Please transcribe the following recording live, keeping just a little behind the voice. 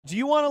Do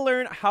you want to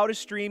learn how to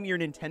stream your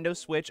Nintendo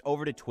Switch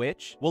over to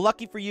Twitch? Well,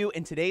 lucky for you,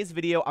 in today's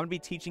video, I'm going to be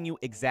teaching you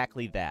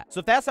exactly that.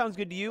 So if that sounds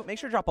good to you, make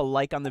sure to drop a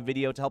like on the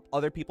video to help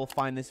other people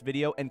find this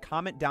video and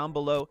comment down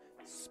below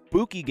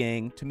Spooky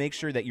Gang to make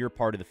sure that you're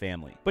part of the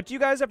family. But do you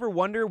guys ever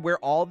wonder where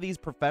all these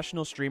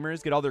professional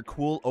streamers get all their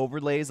cool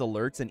overlays,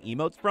 alerts, and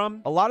emotes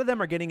from? A lot of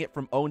them are getting it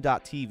from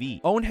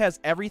Own.tv. Own has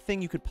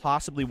everything you could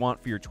possibly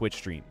want for your Twitch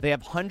stream. They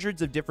have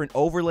hundreds of different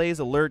overlays,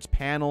 alerts,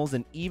 panels,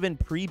 and even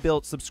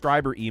pre-built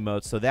subscriber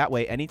emotes, so that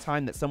way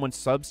anytime that someone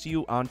subs to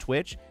you on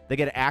Twitch, they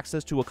get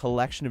access to a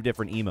collection of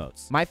different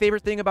emotes. My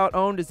favorite thing about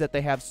Owned is that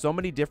they have so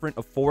many different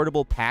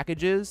affordable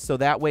packages, so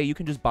that way you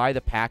can just buy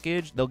the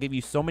package. They'll give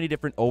you so many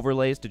different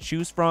overlays to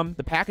choose from.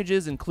 The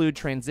packages include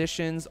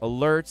transitions,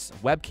 alerts,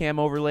 webcam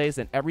overlays,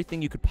 and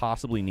everything you could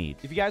possibly need.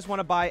 If you guys want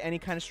to buy any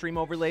kind of stream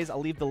overlays,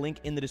 I'll leave the link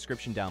in the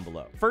description down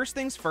below. First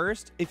things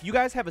first, if you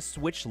guys have a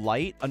Switch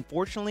Lite,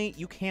 unfortunately,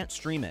 you can't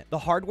stream it. The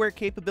hardware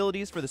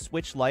capabilities for the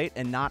Switch Lite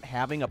and not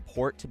having a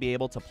port to be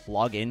able to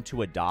plug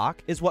into a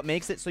dock is what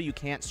makes it so you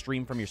can't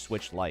stream from your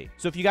Switch Lite.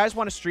 So if you guys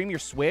want to stream your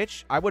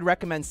Switch, I would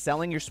recommend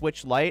selling your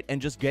Switch Lite and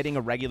just getting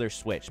a regular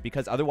Switch,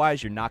 because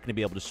otherwise you're not going to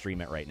be able to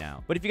stream it right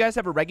now. But if you guys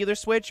have a regular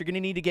Switch, you're going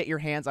to need to get your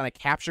hands on a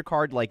capture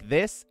card like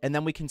this, and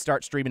then we can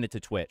start streaming it to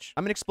Twitch.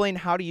 I'm going to explain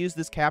how to use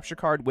this capture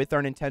card with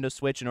our Nintendo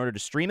Switch in order to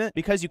stream it,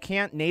 because you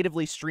can't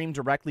natively stream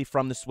directly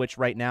from the Switch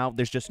right now.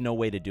 There's just no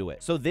way to do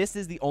it. So this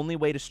is the only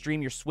way to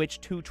stream your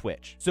Switch to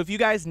Twitch. So if you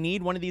guys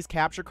need one of these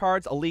capture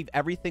cards, I'll leave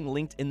everything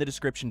linked in the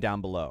description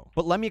down below.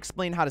 But let me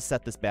explain how to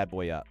set this bad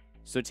boy up.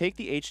 So take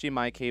the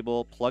HDMI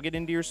cable, plug it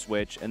into your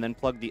Switch, and then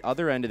plug the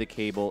other end of the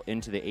cable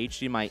into the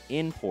HDMI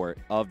in port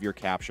of your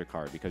capture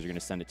card, because you're going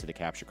to send it to the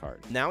capture card.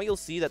 Now you'll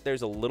see that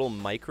there's a little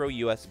micro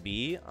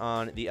USB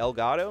on the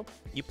Elgato.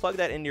 You plug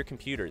that into your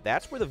computer.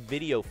 That's where the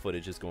video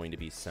footage is going to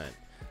be sent.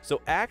 So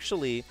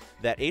actually,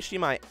 that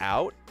HDMI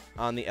out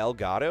on the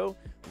Elgato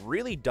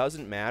really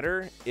doesn't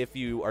matter if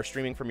you are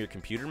streaming from your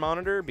computer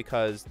monitor,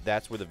 because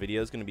that's where the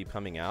video is going to be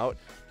coming out.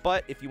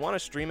 But if you want to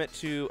stream it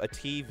to a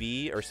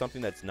TV or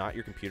something that's not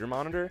your computer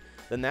monitor,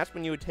 then that's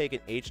when you would take an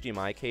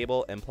HDMI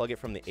cable and plug it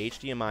from the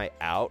HDMI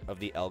out of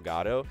the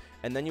Elgato,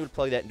 and then you would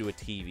plug that into a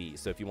TV.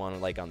 So if you want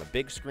to, like, on the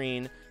big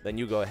screen, then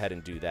you go ahead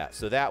and do that.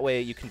 So that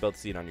way you can both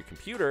see it on your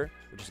computer,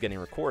 which is getting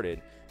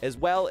recorded, as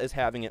well as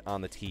having it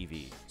on the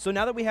TV. So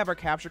now that we have our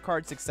capture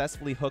card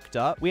successfully hooked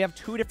up, we have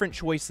two different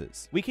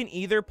choices. We can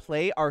either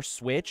play our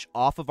Switch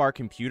off of our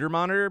computer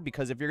monitor,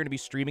 because if you're going to be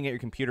streaming at your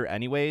computer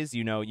anyways,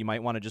 you know, you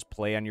might want to just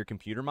play on your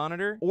computer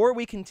monitor. Or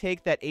we can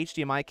take that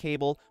HDMI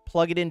cable,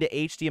 plug it into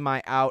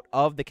HDMI out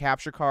of the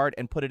capture card,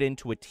 and put it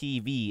into a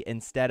TV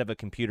instead of a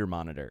computer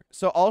monitor.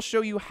 So I'll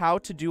show you how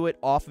to do it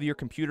off of your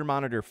computer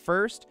monitor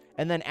first,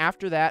 and then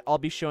after that, I'll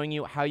be showing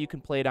you how you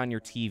can play it on your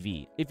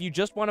TV. If you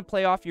just want to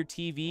play off your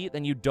TV,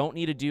 then you don't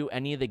need to do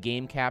any of the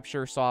game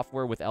capture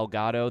software with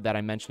Elgato that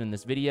I mentioned in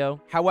this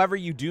video. However,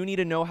 you do need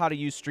to know how to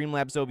use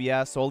Streamlabs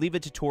OBS, so I'll leave a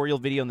tutorial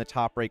video in the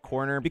top right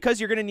corner, because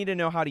you're going to need to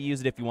know how to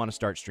use it if you want to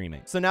start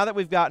streaming. So now that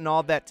we've gotten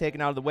all of that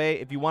taken out of the way,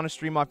 if you want to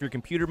stream off your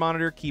computer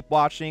monitor, keep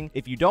watching.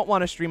 If you don't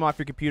want to stream off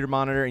your computer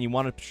monitor and you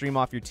want to stream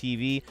off your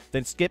TV,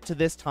 then skip to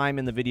this time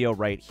in the video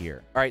right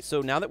here. All right,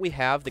 so now that we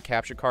have the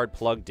capture card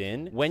plugged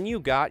in, when you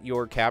got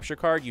your capture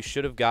card, you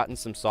should have gotten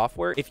some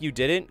software. If you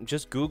didn't,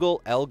 just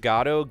Google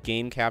Elgato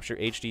Game Capture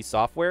HD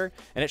software,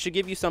 and it should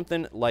give you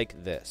something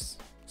like this.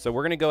 So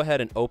we're going to go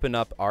ahead and open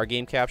up our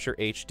Game Capture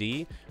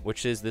HD,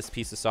 which is this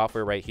piece of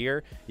software right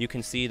here. You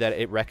can see that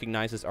it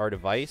recognizes our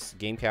device.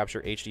 Game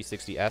Capture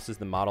HD60S is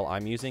the model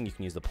I'm using. You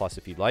can use the plus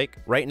if you'd like.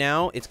 Right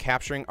now, it's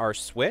capturing our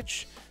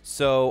Switch.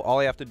 So all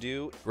I have to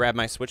do, grab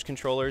my Switch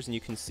controllers, and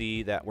you can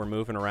see that we're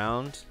moving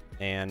around.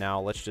 And now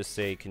let's just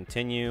say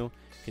continue.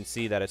 You can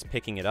see that it's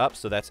picking it up,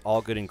 so that's all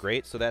good and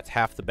great. So that's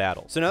half the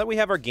battle. So now that we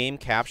have our game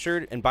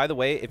captured, and by the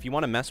way, if you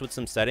want to mess with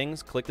some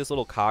settings, click this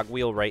little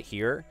cogwheel right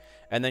here,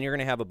 and then you're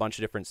going to have a bunch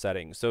of different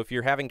settings. So if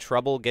you're having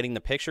trouble getting the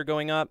picture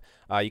going up,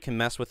 you can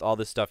mess with all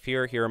this stuff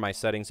here. Here are my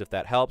settings if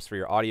that helps for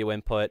your audio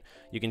input.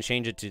 You can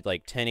change it to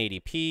like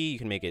 1080p. You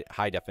can make it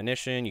high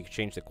definition. You can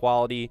change the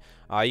quality.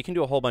 You can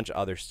do a whole bunch of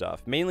other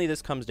stuff. Mainly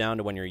this comes down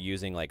to when you're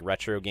using like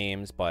retro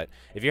games, but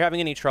if you're having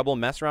any trouble,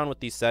 mess around with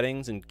these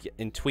settings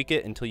and tweak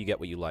it until you get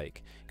what you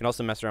like. You can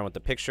also mess around with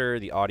the picture,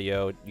 the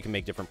audio. You can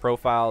make different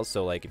profiles.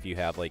 So like if you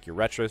have like your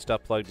retro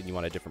stuff plugged and you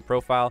want a different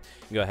profile,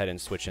 you can go ahead and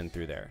switch in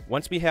through there.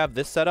 Once we have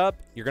this set up,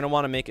 you're going to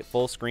want to make it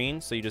full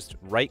screen. So you just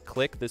right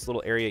click this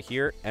little area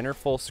here, enter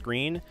full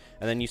screen,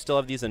 and then you still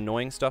have these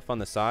annoying stuff on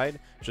the side.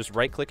 Just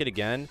right click it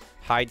again,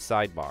 hide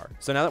sidebar.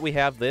 So now that we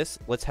have this,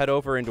 let's head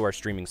over into our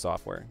streaming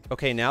software.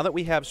 Okay, now that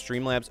we have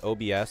Streamlabs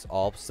OBS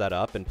all set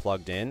up and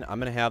plugged in, I'm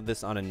going to have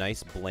this on a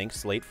nice blank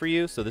slate for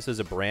you. So this is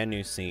a brand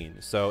new scene.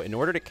 So in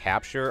order to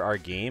capture our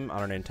game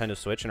on our Nintendo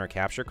Switch and our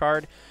capture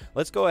card,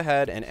 let's go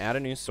ahead and add a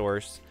new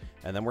source.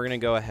 And then we're going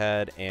to go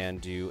ahead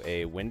and do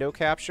a window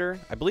capture.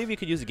 I believe you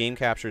could use a game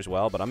capture as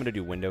well, but I'm going to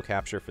do window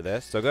capture for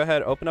this. So go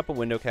ahead, open up a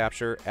window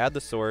capture, add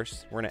the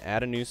source. We're going to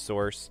add a new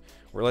source.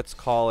 Where let's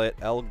call it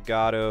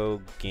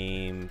Elgato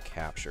Game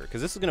Capture,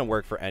 because this is going to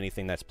work for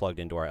anything that's plugged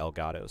into our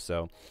Elgato.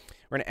 So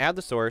we're going to add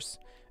the source,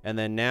 And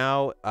then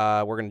now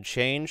we're going to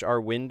change our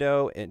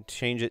window and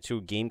change it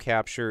to Game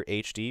Capture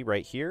HD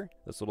right here,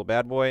 this little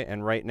bad boy.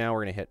 And right now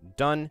we're going to hit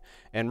done.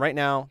 And right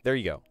now, there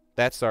you go.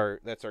 That's our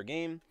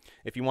game.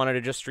 If you wanted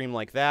to just stream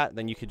like that,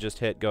 then you could just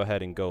hit go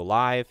ahead and go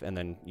live and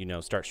then, you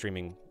know, start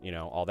streaming, you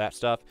know, all that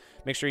stuff.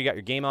 Make sure you got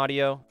your game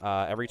audio.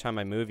 Every time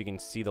I move, you can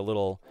see the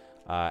little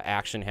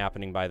action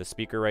happening by the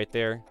speaker right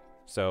there.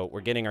 So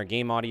we're getting our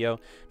game audio.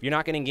 If you're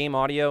not getting game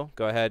audio,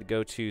 go ahead,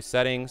 go to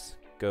settings,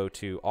 go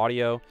to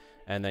audio,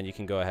 and then you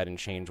can go ahead and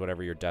change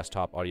whatever your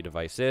desktop audio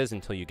device is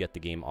until you get the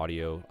game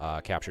audio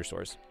capture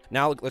source.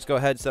 Now let's go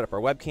ahead and set up our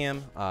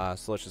webcam.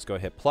 So let's just go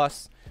hit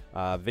plus,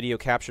 video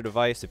capture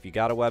device. If you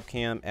got a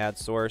webcam, add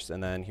source,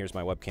 and then here's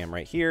my webcam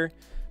right here.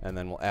 And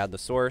then we'll add the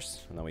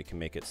source, and then we can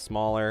make it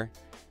smaller,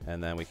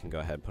 and then we can go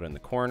ahead and put it in the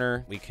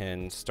corner. We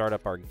can start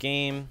up our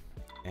game,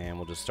 and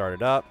we'll just start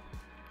it up.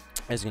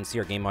 As you can see,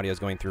 our game audio is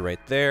going through right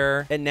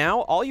there. And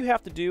now all you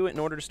have to do in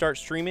order to start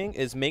streaming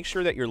is make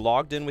sure that you're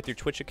logged in with your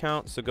Twitch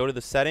account. So go to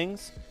the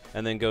settings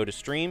and then go to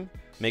stream.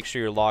 Make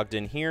sure you're logged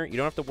in here. You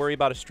don't have to worry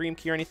about a stream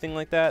key or anything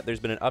like that. There's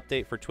been an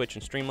update for Twitch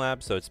and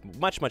Streamlabs, so it's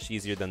much, much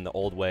easier than the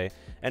old way.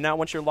 And now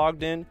once you're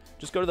logged in,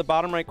 just go to the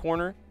bottom right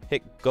corner,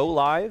 hit go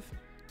live.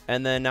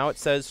 And then now it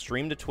says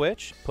stream to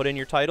Twitch, put in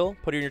your title,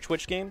 put in your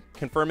Twitch game,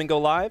 confirm and go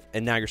live,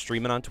 and now you're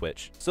streaming on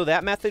Twitch. So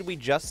that method we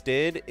just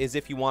did is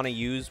if you want to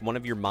use one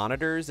of your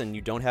monitors and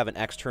you don't have an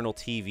external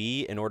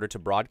TV in order to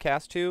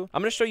broadcast to.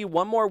 I'm going to show you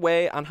one more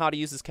way on how to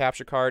use this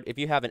capture card if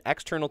you have an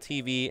external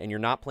TV and you're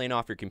not playing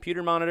off your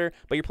computer monitor,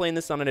 but you're playing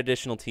this on an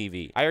additional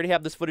TV. I already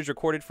have this footage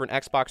recorded for an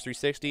Xbox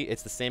 360.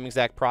 It's the same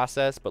exact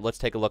process, but let's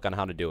take a look on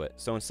how to do it.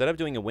 So instead of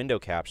doing a window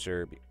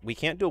capture, we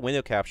can't do a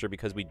window capture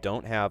because we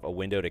don't have a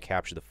window to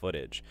capture the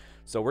footage.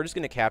 So we're just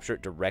going to capture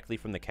it directly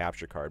from the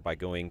capture card by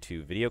going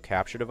to video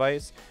capture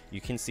device.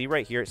 You can see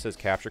right here it says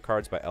capture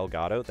cards by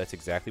Elgato. That's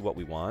exactly what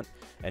we want.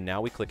 And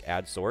now we click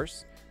add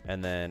source,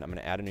 and then I'm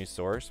going to add a new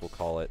source. We'll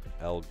call it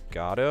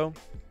Elgato,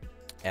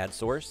 add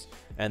source,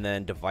 and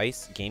then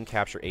device game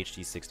capture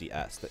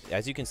HD60S.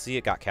 As you can see,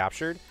 it got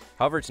captured.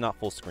 However, it's not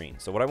full screen.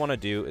 So what I want to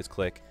do is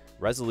click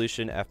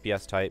resolution,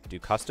 FPS type, do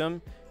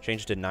custom,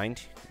 change it to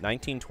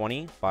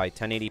 1920 by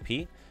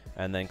 1080p,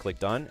 and then click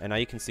done. And now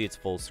you can see it's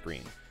full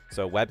screen.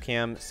 So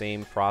webcam,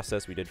 same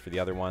process we did for the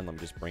other one. Let me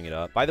just bring it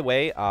up. By the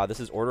way, this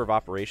is order of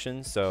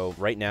operations. So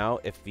right now,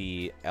 if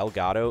the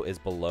Elgato is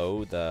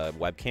below the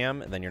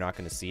webcam, then you're not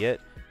going to see it.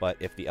 But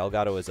if the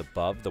Elgato is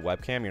above the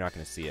webcam, you're not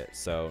going to see it.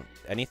 So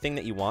anything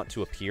that you want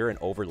to appear and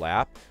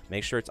overlap,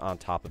 make sure it's on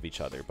top of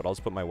each other. But I'll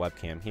just put my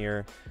webcam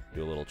here,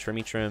 do a little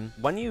trimmy trim.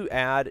 When you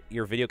add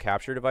your video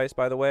capture device,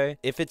 by the way,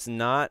 if it's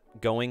not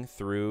going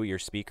through your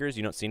speakers,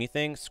 you don't see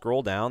anything,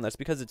 scroll down. That's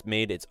because it's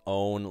made its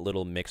own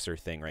little mixer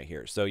thing right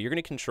here. So you're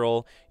going to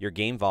control your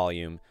game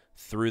volume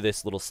through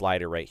this little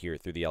slider right here,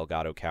 through the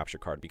Elgato capture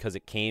card, because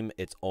it came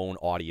its own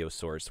audio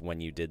source when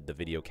you did the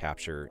video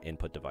capture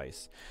input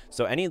device.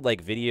 So any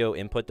like video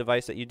input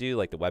device that you do,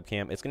 like the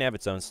webcam, it's gonna have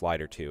its own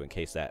slider too, in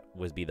case that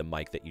would be the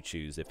mic that you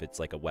choose, if it's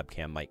like a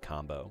webcam mic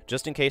combo.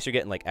 Just in case you're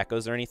getting like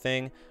echoes or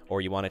anything,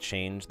 or you want to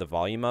change the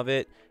volume of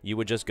it, you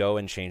would just go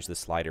and change the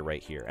slider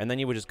right here, and then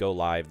you would just go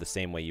live the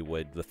same way you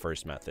would the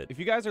first method. If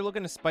you guys are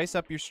looking to spice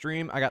up your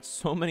stream, I got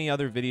so many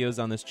other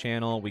videos on this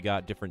channel. We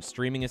got different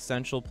streaming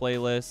essential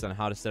playlists on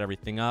how to set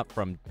everything up,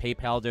 from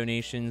PayPal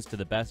donations to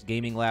the best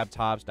gaming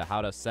laptops to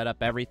how to set up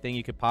everything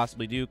you could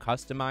possibly do,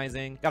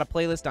 customizing. Got a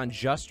playlist on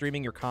just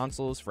streaming your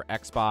consoles for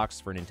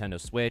Xbox, for Nintendo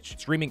Switch,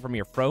 streaming from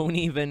your phone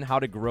even, how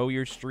to grow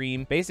your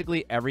stream,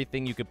 basically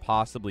everything you could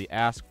possibly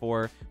ask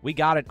for. We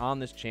got it on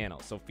this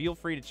channel, so feel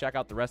free to check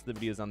out the rest of the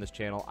videos on this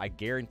channel. I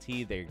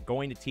guarantee they're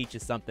going to teach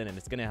you something, and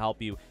it's going to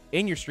help you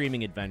in your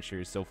streaming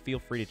adventures, so feel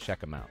free to check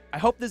them out. I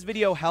hope this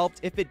video helped.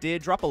 If it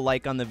did, drop a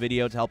like on the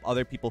video to help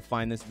other people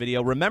find this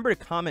video. Remember to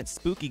comment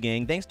Spooky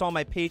Gang. Thanks to all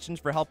my patrons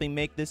for helping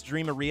make this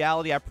dream a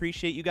reality. I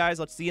appreciate you guys.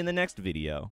 Let's see you in the next video.